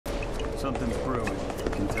Something's brewing, I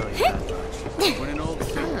can tell you that much. When an old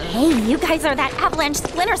Hey, you guys are that Avalanche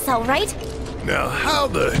Splinter Cell, right? Now, how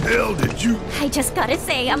the hell did you... I just gotta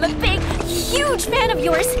say, I'm a big, huge fan of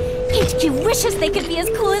yours. HQ wishes they could be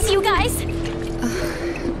as cool as you guys.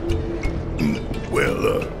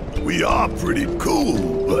 Well, we are pretty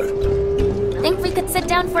cool, but... Think we could sit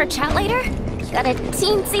down for a chat later? Got a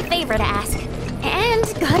teensy favor to ask. And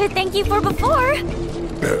gotta thank you for before.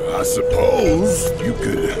 I suppose you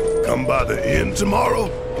could come by the inn tomorrow?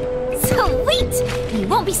 Sweet! You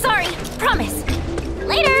won't be sorry, promise.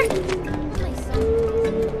 Later!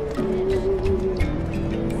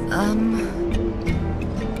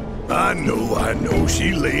 I know,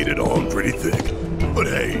 she laid it on pretty thick. But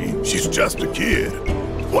hey, she's just a kid.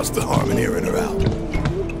 What's the harm in hearing her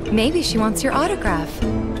out? Maybe she wants your autograph.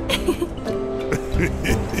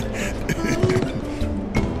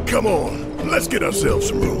 Come on, let's get ourselves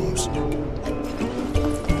some rooms.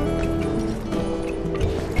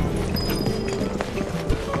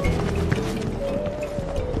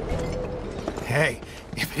 Hey,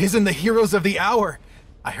 if it isn't the heroes of the hour,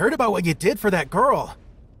 I heard about what you did for that girl.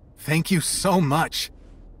 Thank you so much.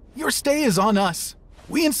 Your stay is on us.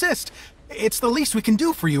 We insist. It's the least we can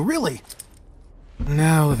do for you, really.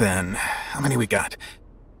 Now then, how many we got?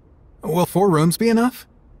 Will 4 rooms be enough?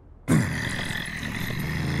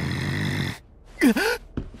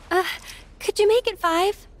 Could you make it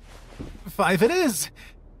 5? 5 it is.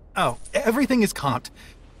 Oh, everything is comped.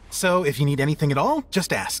 So if you need anything at all,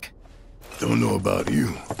 just ask. Don't know about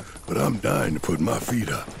you, but I'm dying to put my feet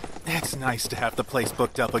up. It's nice to have the place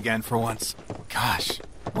booked up again for once. Gosh,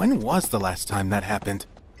 when was the last time that happened?